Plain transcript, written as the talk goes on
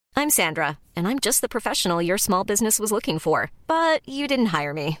I'm Sandra, and I'm just the professional your small business was looking for. But you didn't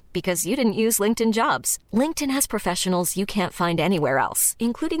hire me because you didn't use LinkedIn Jobs. LinkedIn has professionals you can't find anywhere else,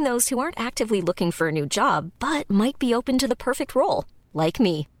 including those who aren't actively looking for a new job, but might be open to the perfect role, like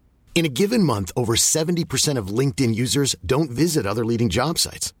me. In a given month, over 70% of LinkedIn users don't visit other leading job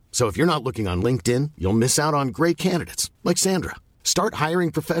sites. So if you're not looking on LinkedIn, you'll miss out on great candidates like Sandra. Start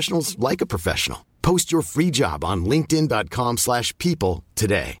hiring professionals like a professional. Post your free job on linkedin.com/people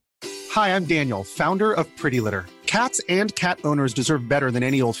today. Hi, I'm Daniel, founder of Pretty Litter. Cats and cat owners deserve better than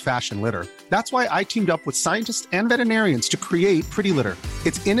any old-fashioned litter. That's why I teamed up with scientists and veterinarians to create Pretty Litter.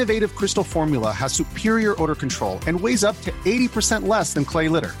 Its innovative crystal formula has superior odor control and weighs up to 80% less than clay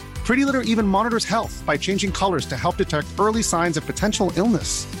litter. Pretty Litter even monitors health by changing colors to help detect early signs of potential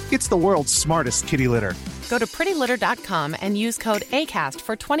illness. It's the world's smartest kitty litter. Go to prettylitter.com and use code ACAST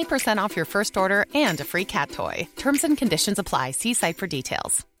for 20% off your first order and a free cat toy. Terms and conditions apply. See site for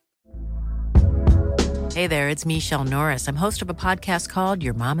details. Hey there, it's Michelle Norris. I'm host of a podcast called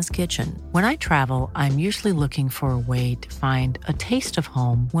Your Mama's Kitchen. When I travel, I'm usually looking for a way to find a taste of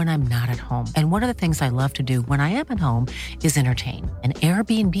home when I'm not at home. And one of the things I love to do when I am at home is entertain. And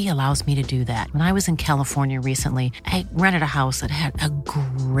Airbnb allows me to do that. When I was in California recently, I rented a house that had a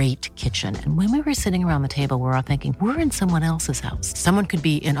great kitchen. And when we were sitting around the table, we were all thinking, we're in someone else's house. Someone could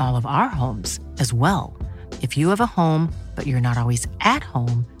be in all of our homes as well. If you have a home, but you're not always at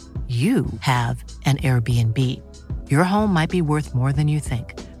home, you have an Airbnb. Your home might be worth more than you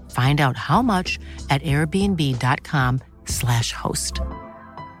think. Find out how much at airbnb.com/host.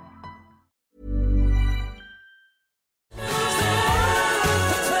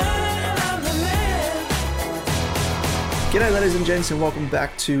 G'day ladies and gents, and welcome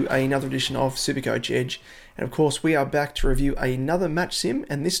back to another edition of SuperCoach Edge. And of course, we are back to review another match sim,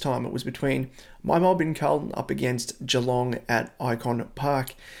 and this time it was between my mob in Carlton up against Geelong at Icon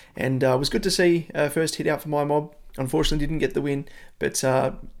Park. And it was good to see first hit out for my mob. Unfortunately, didn't get the win, but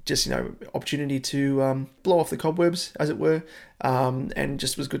just, opportunity to blow off the cobwebs, as it were, and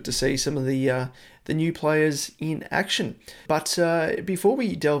just was good to see some of the new players in action. But before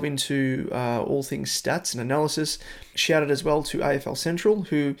we delve into all things stats and analysis, shout out as well to AFL Central,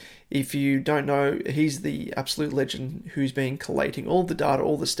 who, if you don't know, he's the absolute legend who's been collating all the data,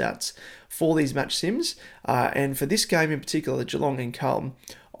 all the stats for these match sims, and for this game in particular, the Geelong and Carlton,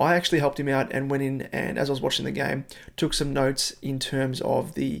 I actually helped him out and went in and, as I was watching the game, took some notes in terms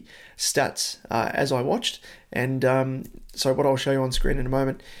of the stats as I watched. And so what I'll show you on screen in a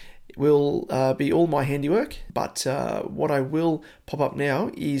moment will be all my handiwork. But what I will pop up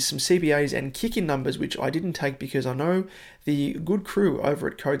now is some CBAs and kick-in numbers, which I didn't take because I know the good crew over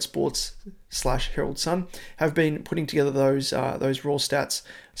at Code Sports /Herald Sun have been putting together those raw stats.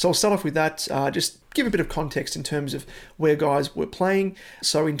 So I'll start off with that, just give a bit of context in terms of where guys were playing.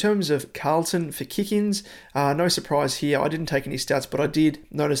 So in terms of Carlton for kick-ins, no surprise here, I didn't take any stats, but I did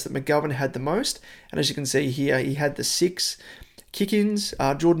notice that McGovern had the most. And as you can see here, he had the 6 kick-ins,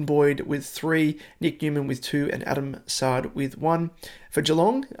 Jordan Boyd with 3, Nick Newman with 2, and Adam Sard with 1. For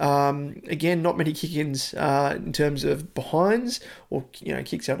Geelong, again, not many kick-ins in terms of behinds or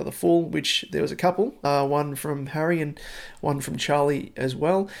kicks out of the full, which there was a couple, one from Harry and one from Charlie as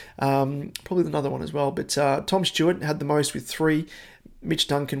well, probably another one as well. But Tom Stewart had the most with 3, Mitch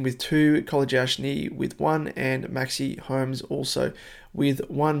Duncan with 2, College Ashney with 1, and Maxi Holmes also with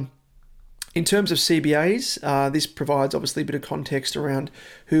 1. In terms of CBAs, this provides obviously a bit of context around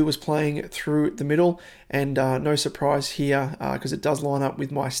who was playing through the middle, and no surprise here because it does line up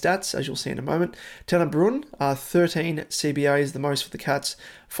with my stats, as you'll see in a moment. Tanner Bruin, 13 CBAs, the most for the Cats,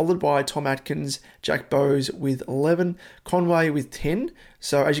 followed by Tom Atkins, Jack Bowes with 11, Conway with 10.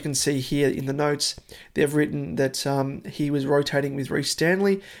 So as you can see here in the notes, they've written that he was rotating with Reece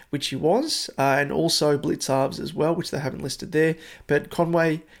Stanley, which he was, and also Blitzarves as well, which they haven't listed there. But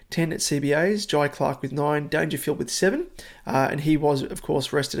Conway, 10 at CBAs, Jai Clark with 9, Dangerfield with 7, and he was, of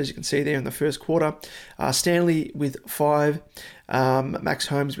course, rested, as you can see there in the first quarter. Stanley with 5, Max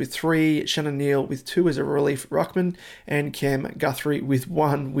Holmes with 3, Shannon Neal with 2 as a relief ruckman, and Cam Guthrie with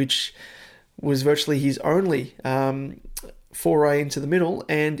 1, which was virtually his only foray into the middle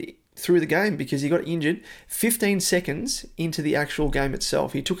and through the game because he got injured 15 seconds into the actual game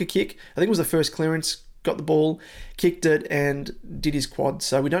itself. He took a kick, I think it was the first clearance, got the ball, kicked it, and did his quad.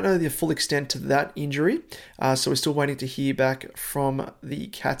 So we don't know the full extent to that injury. So we're still waiting to hear back from the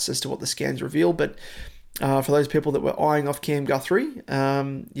Cats as to what the scans reveal. But for those people that were eyeing off Cam Guthrie, you're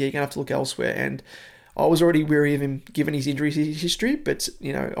going to have to look elsewhere. And I was already wary of him given his injury history, but,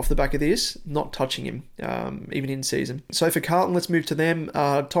 off the back of this, not touching him, even in season. So for Carlton, let's move to them.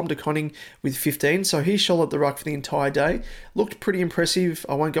 Tom De Koning with 15. So he shot at the ruck for the entire day. Looked pretty impressive.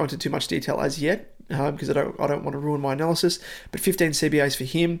 I won't go into too much detail as yet, because I don't want to ruin my analysis. But 15 CBAs for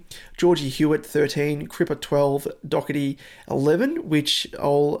him. Georgie Hewitt, 13. Cripper, 12. Doherty, 11, which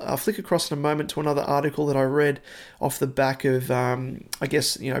I'll flick across in a moment to another article that I read off the back of,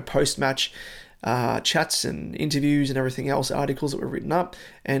 post-match chats and interviews and everything else, articles that were written up.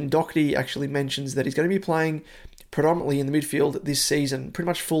 And Doherty actually mentions that he's going to be playing predominantly in the midfield this season, pretty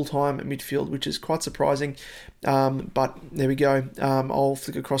much full-time at midfield, which is quite surprising. But there we go. I'll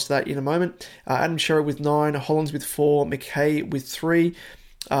flick across that in a moment. Adam Shearer with 9, Hollands with 4, McKay with 3,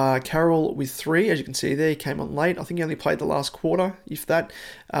 Carroll with 3, as you can see there, he came on late. I think he only played the last quarter, if that.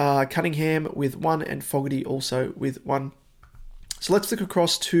 Cunningham with 1, and Fogarty also with 1. So let's look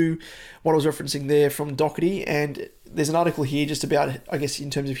across to what I was referencing there from Doherty, and there's an article here just about, I guess, in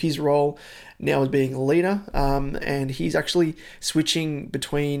terms of his role now as being a leader, and he's actually switching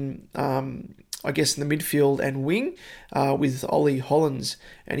between, in the midfield and wing with Ollie Hollands,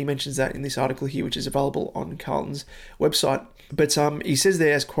 and he mentions that in this article here, which is available on Carlton's website. But he says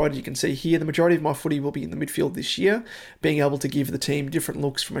there, as quoted, you can see here, the majority of my footy will be in the midfield this year, being able to give the team different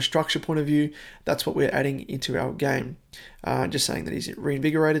looks from a structure point of view. That's what we're adding into our game. Just saying that he's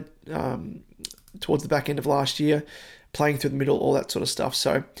reinvigorated towards the back end of last year, playing through the middle, all that sort of stuff.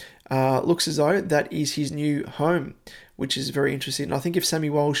 So looks as though that is his new home, which is very interesting. And I think if Sammy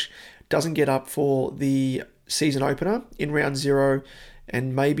Walsh doesn't get up for the season opener in round 0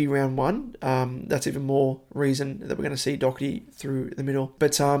 and maybe round 1, that's even more reason that we're going to see Doherty through the middle.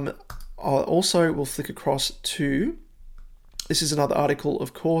 But I also will flick across to, this is another article,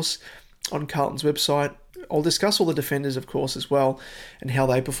 of course, on Carlton's website. I'll discuss all the defenders, of course, as well, and how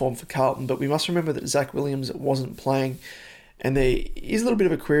they perform for Carlton. But we must remember that Zach Williams wasn't playing, and there is a little bit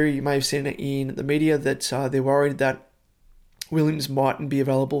of a query. You may have seen it in the media that they're worried that Williams mightn't be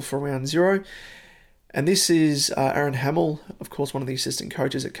available for round 0. And this is Aaron Hamill, of course, one of the assistant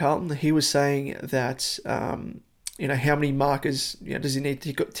coaches at Carlton. He was saying that, how many markers does he need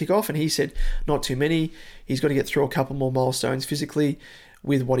to tick off? And he said not too many. He's got to get through a couple more milestones physically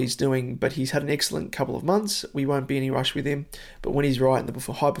with what he's doing. But he's had an excellent couple of months. We won't be any rush with him. But when he's right and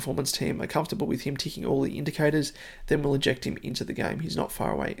the high-performance team are comfortable with him ticking all the indicators, then we'll eject him into the game. He's not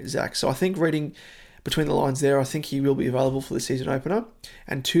far away, Zach. So I think reading between the lines there, I think he will be available for the season opener.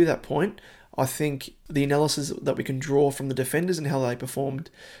 And to that point, I think the analysis that we can draw from the defenders and how they performed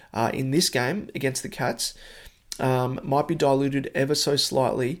in this game against the Cats might be diluted ever so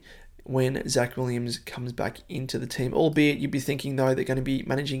slightly when Zach Williams comes back into the team. Albeit you'd be thinking, though, they're going to be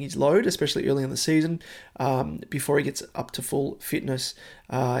managing his load, especially early in the season, before he gets up to full fitness,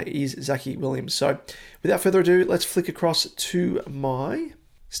 is Zachy Williams. So without further ado, let's flick across to my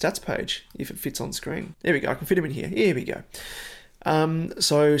stats page, if it fits on screen. There we go, I can fit him in here. Here we go.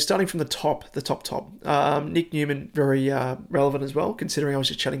 So starting from the top, Nick Newman, very relevant as well, considering I was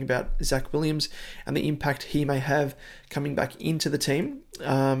just chatting about Zach Williams and the impact he may have coming back into the team.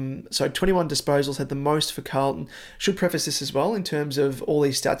 So 21 disposals, had the most for Carlton. Should preface this as well in terms of all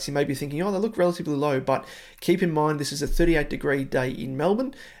these stats. You may be thinking, they look relatively low, but keep in mind this is a 38-degree day in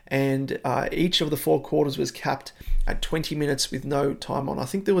Melbourne, and each of the 4 quarters was capped at 20 minutes with no time on. I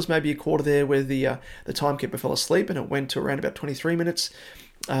think there was maybe a quarter there where the timekeeper fell asleep and it went to around about 23 minutes.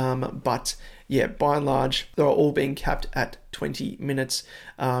 But yeah, by and large, they're all being capped at 20 minutes,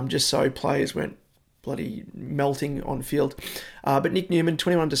 just so players weren't bloody melting on field. But Nick Newman,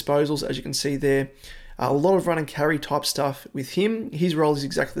 21 disposals, as you can see there. A lot of run and carry type stuff with him. His role is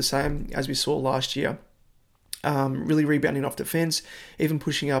exactly the same as we saw last year. Really rebounding off defence, even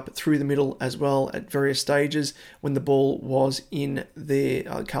pushing up through the middle as well at various stages when the ball was in their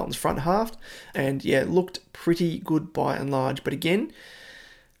Carlton's front half. And yeah, looked pretty good by and large. But again,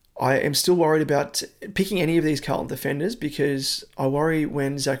 I am still worried about picking any of these Carlton defenders because I worry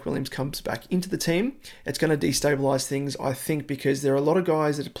when Zach Williams comes back into the team, it's going to destabilise things, I think, because there are a lot of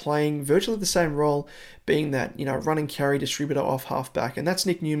guys that are playing virtually the same role, being that, run and carry distributor off half-back. And that's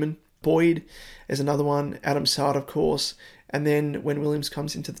Nick Newman. Boyd is another one, Adam Sard, of course, and then when Williams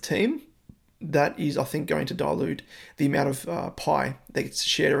comes into the team, that is, I think, going to dilute the amount of pie that gets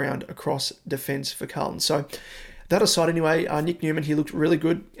shared around across defence for Carlton. So that aside anyway, Nick Newman, he looked really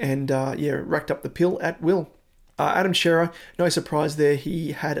good and, racked up the pill at will. Adam Shearer, no surprise there,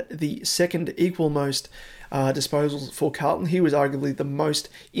 he had the second equal most disposals for Carlton. He was arguably the most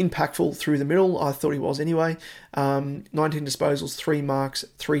impactful through the middle. I thought he was anyway. 19 disposals, 3 marks,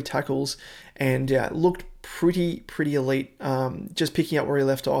 3 tackles, and looked pretty elite. Just picking up where he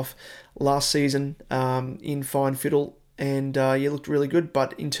left off last season in fine fiddle, and looked really good.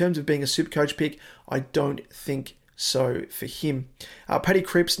 But in terms of being a SuperCoach pick, I don't think so for him. Paddy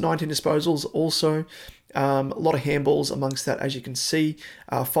Cripps, 19 disposals also. A lot of handballs amongst that, as you can see.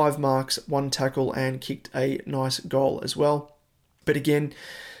 5 marks, 1 tackle, and kicked a nice goal as well. But again,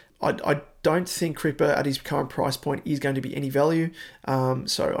 I don't think Cripper at his current price point is going to be any value.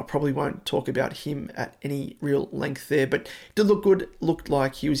 So I probably won't talk about him at any real length there. But did look good. Looked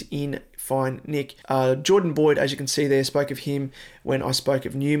like he was in fine nick. Jordan Boyd, as you can see there, spoke of him when I spoke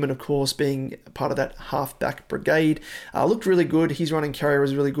of Newman, of course, being part of that half-back brigade. Looked really good. His running carrier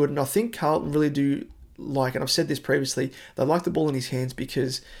was really good. And I think Carlton really do like, and I've said this previously, they like the ball in his hands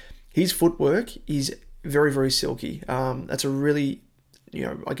because his footwork is very, very silky. That's a really,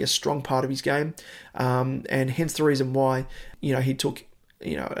 strong part of his game. And hence the reason why, he took,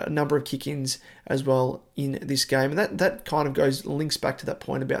 a number of kick-ins as well in this game. And that kind of links back to that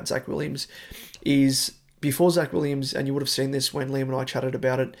point about Zach Williams, is before Zach Williams, and you would have seen this when Liam and I chatted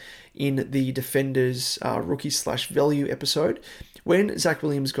about it in the Defenders rookie/value episode, when Zach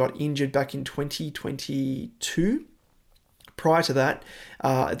Williams got injured back in 2022, prior to that,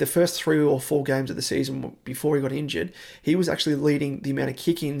 the first 3 or 4 games of the season before he got injured, he was actually leading the amount of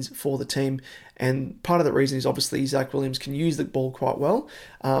kick-ins for the team. And part of the reason is obviously Zach Williams can use the ball quite well.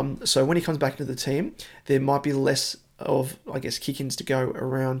 So when he comes back into the team, there might be less of, kick-ins to go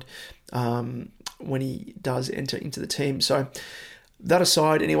around when he does enter into the team. So that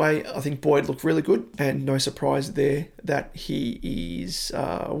aside, anyway, I think Boyd looked really good, and no surprise there that he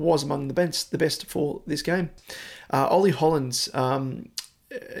was among the best for this game. Ollie Hollands,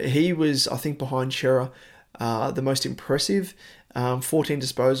 he was, I think, behind Shearer, the most impressive. 14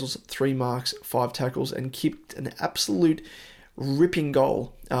 disposals, 3 marks, 5 tackles, and kicked an absolute ripping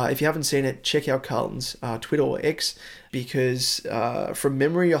goal. If you haven't seen it, check out Carlton's Twitter or X, because from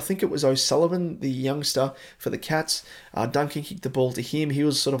memory, I think it was O'Sullivan, the youngster for the Cats. Duncan kicked the ball to him. He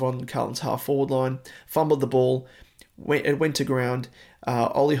was sort of on Carlton's half-forward line, fumbled the ball, it went to ground.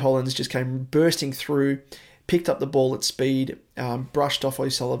 Ollie Hollands just came bursting through, picked up the ball at speed, brushed off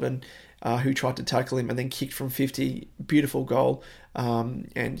O'Sullivan, who tried to tackle him, and then kicked from 50. Beautiful goal.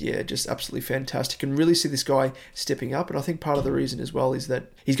 Just absolutely fantastic. And really see this guy stepping up. And I think part of the reason as well is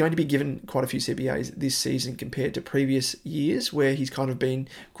that he's going to be given quite a few CBAs this season compared to previous years where he's kind of been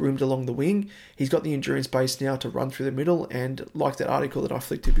groomed along the wing. He's got the endurance base now to run through the middle. And like that article that I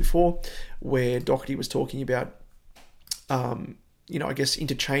flicked to before, where Doherty was talking about,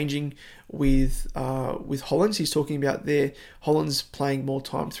 interchanging with Hollands. He's talking about Hollands playing more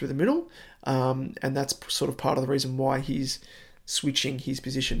time through the middle. And that's sort of part of the reason why he's switching his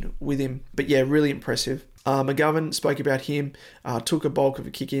position with him. But yeah, really impressive. McGovern, spoke about him, took a bulk of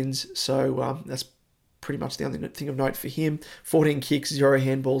the kick-ins, so that's pretty much the only thing of note for him. 14 kicks, 0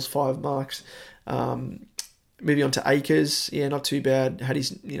 handballs, 5 marks. Moving on to Akers, not too bad. Had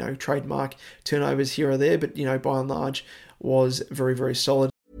his, trademark turnovers here or there, but, by and large, was very, very solid.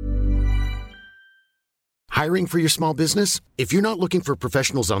 Hiring for your small business? If you're not looking for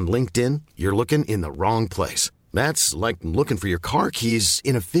professionals on LinkedIn, you're looking in the wrong place. That's like looking for your car keys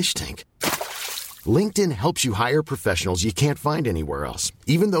in a fish tank. LinkedIn helps you hire professionals you can't find anywhere else,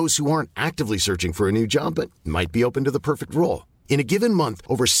 even those who aren't actively searching for a new job but might be open to the perfect role. In a given month,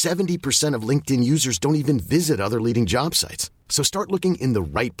 over 70% of LinkedIn users don't even visit other leading job sites. So start looking in the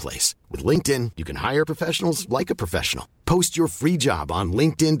right place. With LinkedIn, you can hire professionals like a professional. Post your free job on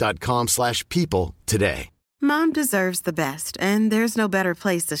linkedin.com/people today. Mom deserves the best, and there's no better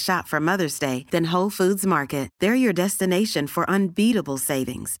place to shop for Mother's Day than Whole Foods Market. They're your destination for unbeatable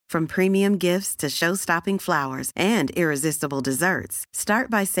savings, from premium gifts to show-stopping flowers and irresistible desserts. Start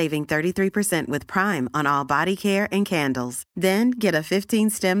by saving 33% with Prime on all body care and candles. Then get a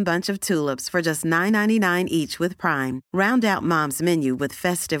 15-stem bunch of tulips for just $9.99 each with Prime. Round out Mom's menu with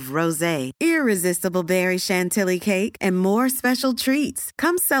festive rosé, irresistible berry chantilly cake, and more special treats.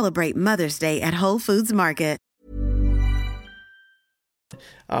 Come celebrate Mother's Day at Whole Foods Market.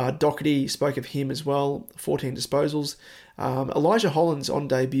 Doherty, spoke of him as well, 14 disposals. Elijah Hollands on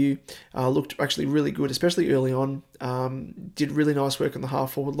debut looked actually really good, especially early on. Did really nice work on the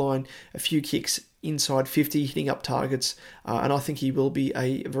half-forward line, a few kicks inside 50, hitting up targets, and I think he will be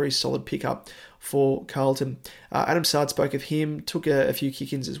a very solid pickup for Carlton. Adam Sard, spoke of him, took a few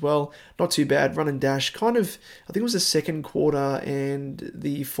kick-ins as well. Not too bad, run and dash, kind of, I think it was the second quarter and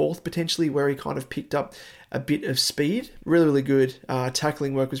the fourth potentially, where he kind of picked up a bit of speed. Really, really good.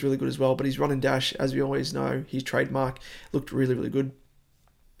 Tackling work was really good as well, but his run and dash, as we always know, his trademark, looked really, really good.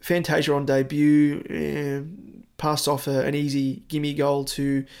 Fantasia on debut, passed off an easy gimme goal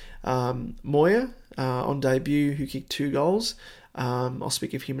to Moya. on debut who kicked 2 goals. I'll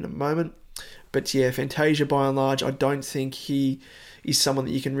speak of him in a moment. But yeah, Fantasia, by and large, I don't think he is someone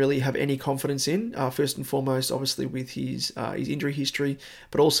that you can really have any confidence in. First and foremost, obviously, with his injury history,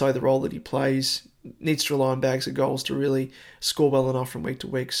 but also the role that he plays. Needs to rely on bags of goals to really score well enough from week to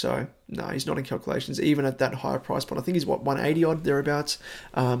week. So, no, he's not in calculations, even at that higher price point. I think he's, 180 odd, thereabouts.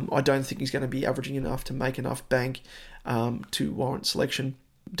 I don't think he's going to be averaging enough to make enough bank to warrant selection.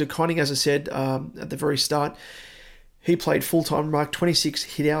 De Koning, as I said at the very start, he played full-time ruck, 26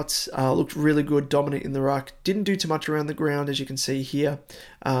 hit-outs, looked really good, dominant in the ruck. Didn't do too much around the ground, as you can see here.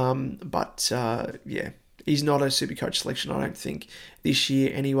 Yeah, he's not a SuperCoach selection, I don't think, this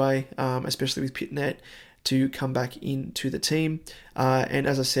year anyway, especially with Pitnet to come back into the team. And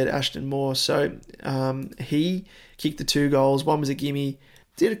as I said, Ashton Moore. So he kicked the 2 goals. One was a gimme.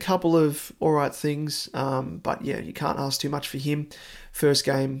 Did a couple of all right things, but yeah, you can't ask too much for him. First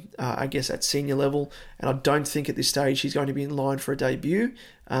game, I guess, at senior level, and I don't think at this stage he's going to be in line for a debut,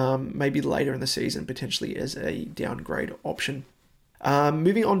 maybe later in the season, potentially as a downgrade option.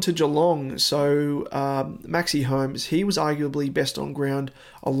 Moving on to Geelong, so Maxi Holmes, he was arguably best on ground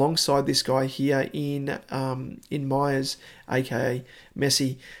alongside this guy here in Myers, aka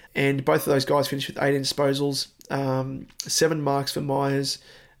Messi, and both of those guys finished with 18 disposals, 7 marks for Myers,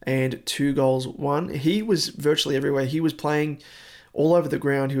 and 2 goals won. He was virtually everywhere. He was playing all over the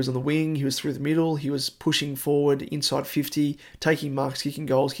ground. He was on the wing, he was through the middle, he was pushing forward inside 50, taking marks, kicking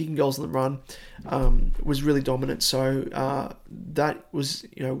goals on the run, was really dominant. So that was,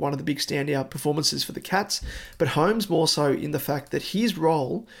 one of the big standout performances for the Cats. But Holmes more so in the fact that his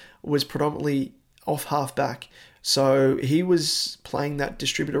role was predominantly off half back. So he was playing that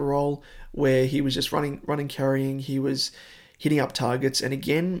distributor role where he was just running, carrying, he was hitting up targets. And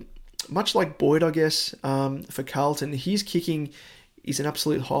again, much like Boyd, I guess, for Carlton, his kicking is an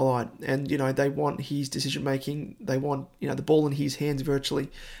absolute highlight. And, they want his decision-making. They want, the ball in his hands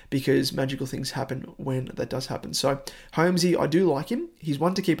virtually, because magical things happen when that does happen. So Holmesy, I do like him. He's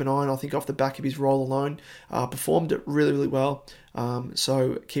one to keep an eye on, I think, off the back of his role alone. Performed it really, really well.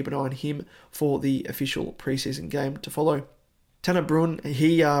 So keep an eye on him for the official preseason game to follow. Tanner Bruin,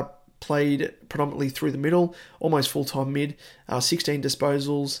 he played predominantly through the middle, almost full-time mid, 16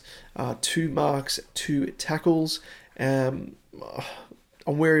 disposals, 2 marks, 2 tackles. I'm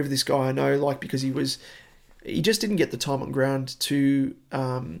wary of this guy, I know, because he just didn't get the time on ground to,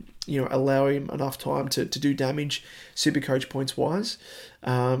 allow him enough time to do damage SuperCoach points-wise.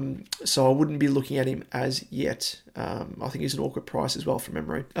 So I wouldn't be looking at him as yet. I think he's an awkward price as well from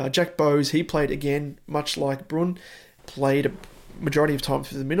memory. Jack Bowes, he played again, much like Brun, played a majority of time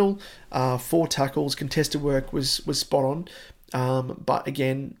through the middle, 4 tackles, contested work was spot on. But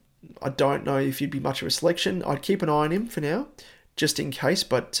again, I don't know if he'd be much of a selection. I'd keep an eye on him for now, just in case.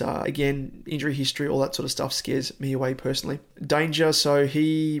 But again, injury history, all that sort of stuff scares me away personally. Danger, so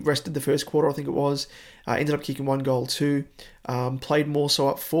he rested the first quarter, I think it was. Ended up kicking 1 goal too. Played more so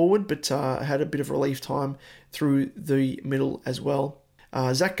up forward, but had a bit of relief time through the middle as well.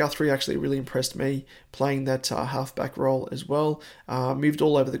 Zach Guthrie actually really impressed me, playing that halfback role as well. Moved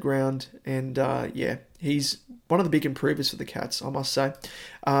all over the ground, and he's one of the big improvers for the Cats, I must say.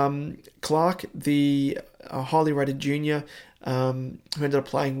 Clark, the highly rated junior, who ended up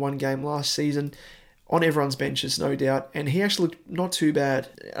playing 1 game last season, on everyone's benches, no doubt, and he actually looked not too bad.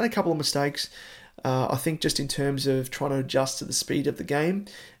 Had a couple of mistakes, I think, just in terms of trying to adjust to the speed of the game,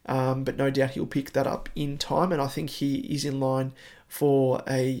 but no doubt he'll pick that up in time, and I think he is in line for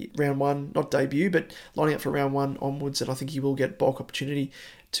a round 1, not debut, but lining up for round 1 onwards, and I think he will get bulk opportunity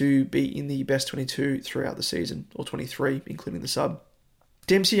to be in the best 22 throughout the season, or 23, including the sub.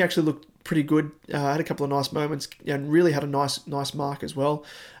 Dempsey actually looked pretty good, had a couple of nice moments, and really had a nice mark as well.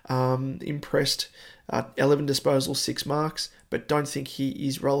 Impressed, 11 disposals, 6 marks, but don't think he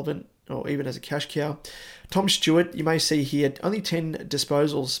is relevant, or even as a cash cow. Tom Stewart, you may see here, only 10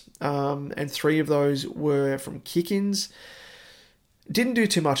 disposals, and 3 of those were from kick-ins. Didn't do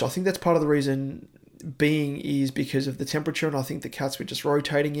too much. I think that's part of the reason being is because of the temperature, and I think the Cats were just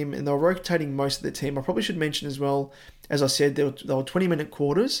rotating him, and they were rotating most of the team. I probably should mention as well, as I said, they were 20-minute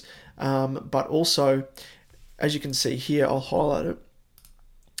quarters, but also, as you can see here, I'll highlight it,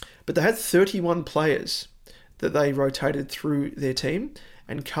 but they had 31 players that they rotated through their team,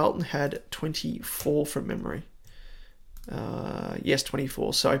 and Carlton had 24 from memory. Yes,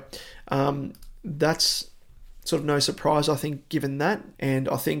 24. So that's sort of no surprise, I think, given that. And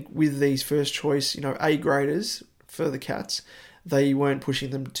I think with these first choice, A graders for the Cats, they weren't pushing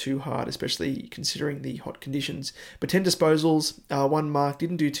them too hard, especially considering the hot conditions. But 10 disposals, 1 mark,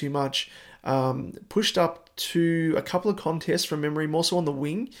 didn't do too much. Pushed up to a couple of contests from memory, more so on the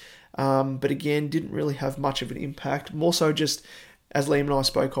wing. but again, didn't really have much of an impact. More so just, as Liam and I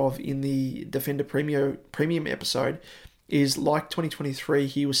spoke of in the Defender Premium episode, is like 2023,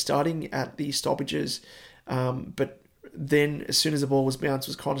 he was starting at the stoppages, but then as soon as the ball was bounced,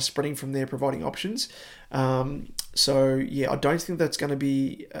 was kind of spreading from there, providing options. So yeah, I don't think that's going to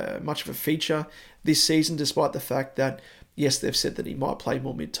be much of a feature this season, despite the fact that, yes, they've said that he might play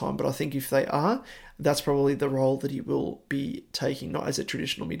more mid-time, but I think if they are, that's probably the role that he will be taking, not as a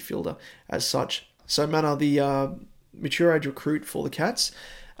traditional midfielder as such. So Mana, the mature age recruit for the Cats,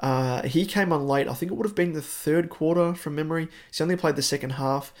 he came on late. I think it would have been the third quarter from memory. He's only played the second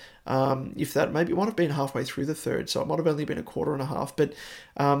half. If that, maybe it might have been halfway through the third, so it might have only been a quarter and a half. But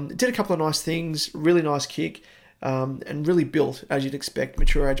did a couple of nice things, really nice kick, and really built, as you'd expect,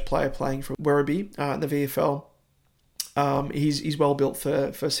 mature age player playing for Werribee in the VFL. He's well built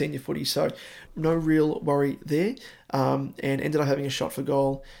for senior footy, so no real worry there. And ended up having a shot for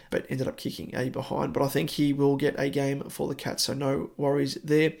goal, but ended up kicking a behind. But I think he will get a game for the Cats, so no worries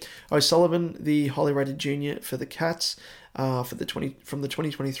there. O'Sullivan, the highly rated junior for the Cats, from the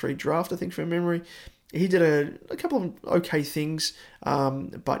 2023 draft, I think from memory. He did a couple of okay things,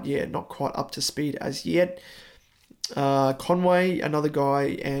 but yeah, not quite up to speed as yet. Conway, another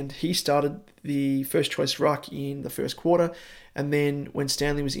guy, and he started the first choice ruck in the first quarter, and then when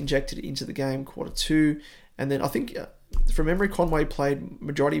Stanley was injected into the game, quarter 2, and then I think from memory, Conway played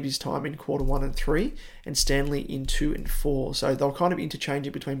majority of his time in quarter 1 and 3, and Stanley in 2 and 4. So they were kind of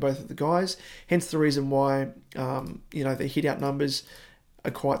interchanging between both of the guys. Hence the reason why their hit out numbers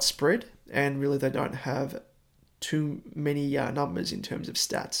are quite spread, and really they don't have too many numbers in terms of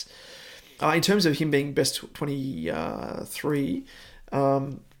stats. In terms of him being best 23,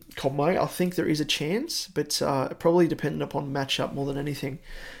 Conway, I think there is a chance, but probably dependent upon matchup more than anything.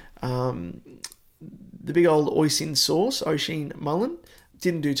 The big old Oisin sauce, Oisin Mullen,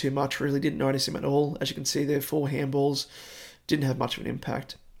 didn't do too much, really didn't notice him at all. As you can see there, 4 handballs, didn't have much of an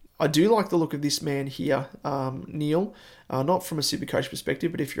impact. I do like the look of this man here, Neil, not from a SuperCoach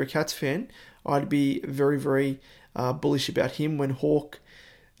perspective, but if you're a Cats fan, I'd be very, very bullish about him when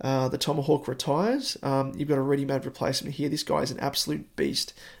the Tomahawk retires. You've got a ready-made replacement here. This guy is an absolute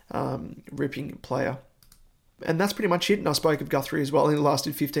beast, ripping player. And that's pretty much it. And I spoke of Guthrie as well. He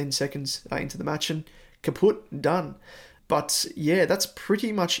lasted 15 seconds into the match and kaput, done. But yeah, that's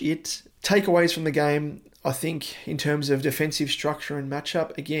pretty much it. Takeaways from the game, I think, in terms of defensive structure and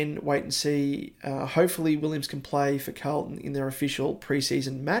matchup, again, wait and see. Hopefully Williams can play for Carlton in their official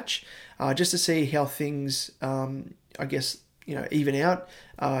preseason match, just to see how things, even out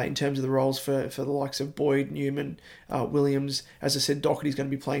in terms of the roles for the likes of Boyd, Newman, Williams. As I said, Doherty's going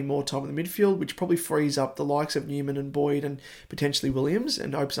to be playing more time in the midfield, which probably frees up the likes of Newman and Boyd and potentially Williams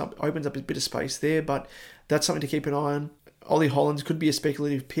and opens up a bit of space there. But that's something to keep an eye on. Ollie Hollands could be a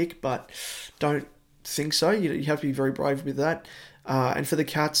speculative pick, but don't think so. You have to be very brave with that. And for the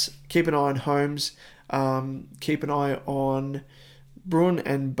Cats, keep an eye on Holmes. Keep an eye on Bruin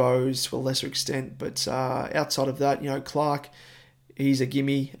and Bowes to a lesser extent, but outside of that, Clark, he's a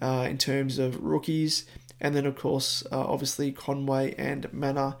gimme in terms of rookies, and then of course, obviously Conway and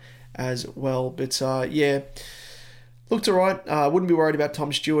Mana as well. But looked alright. Wouldn't be worried about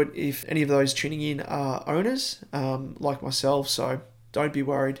Tom Stewart if any of those tuning in are owners like myself. So don't be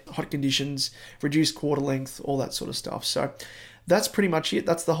worried. Hot conditions, reduced quarter length, all that sort of stuff. So that's pretty much it.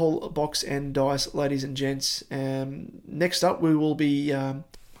 That's the whole box and dice, ladies and gents. Next up, we will be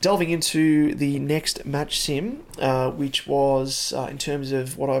delving into the next match sim, which was, in terms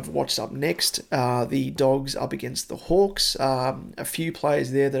of what I've watched up next, the Dogs up against the Hawks. A few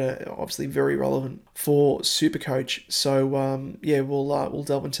players there that are obviously very relevant for SuperCoach. So, we'll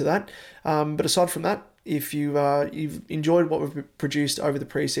delve into that. But aside from that, if you've enjoyed what we've produced over the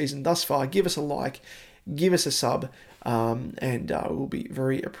preseason thus far, give us a like, give us a sub, and we'll be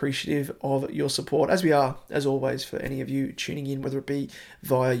very appreciative of your support, as we are, as always, for any of you tuning in, whether it be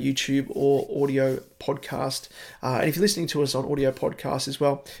via YouTube or audio podcast. And if you're listening to us on audio podcast as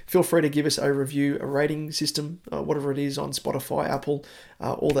well, feel free to give us a review, a rating system, whatever it is, on Spotify, Apple,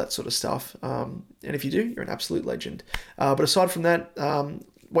 all that sort of stuff. And if you do, you're an absolute legend. But aside from that,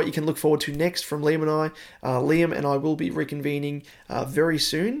 what you can look forward to next from Liam and I. Liam and I will be reconvening very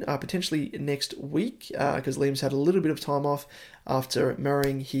soon, potentially next week, because Liam's had a little bit of time off after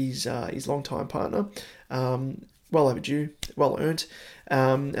marrying his longtime partner. Well overdue, well earned.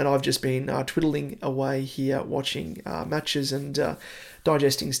 And I've just been twiddling away here, watching matches and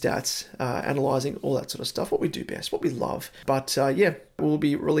digesting stats, analysing all that sort of stuff, what we do best, what we love. But we'll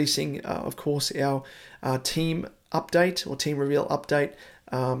be releasing, of course, our team update or team reveal update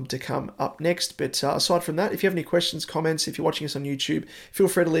to come up next. But aside from that, if you have any questions, comments, if you're watching us on YouTube, feel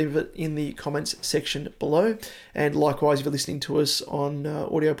free to leave it in the comments section below. And likewise, if you're listening to us on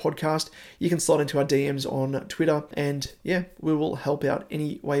audio podcast, you can slide into our DMs on Twitter, and yeah, we will help out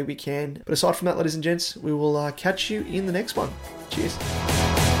any way we can. But aside from that, ladies and gents, we will catch you in the next one. Cheers.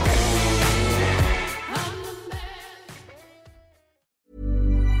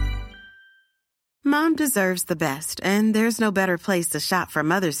 Mom deserves the best, and there's no better place to shop for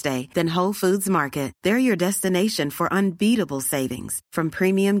Mother's Day than Whole Foods Market. They're your destination for unbeatable savings, from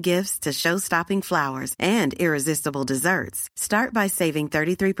premium gifts to show-stopping flowers and irresistible desserts. Start by saving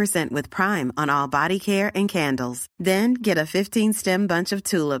 33% with Prime on all body care and candles. Then get a 15-stem bunch of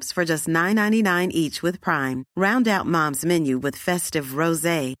tulips for just $9.99 each with Prime. Round out Mom's menu with festive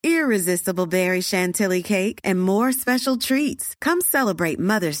rosé, irresistible berry chantilly cake, and more special treats. Come celebrate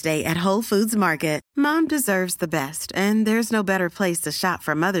Mother's Day at Whole Foods Market. Mom deserves the best, and there's no better place to shop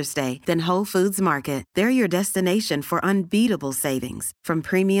for Mother's Day than Whole Foods Market. They're your destination for unbeatable savings, from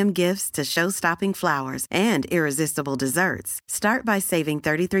premium gifts to show-stopping flowers and irresistible desserts. Start by saving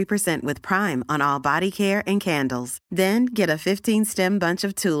 33% with Prime on all body care and candles. Then get a 15-stem bunch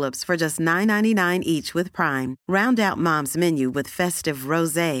of tulips for just $9.99 each with Prime. Round out Mom's menu with festive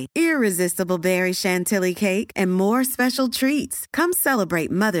rosé, irresistible berry chantilly cake, and more special treats. Come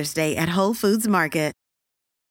celebrate Mother's Day at Whole Foods Market.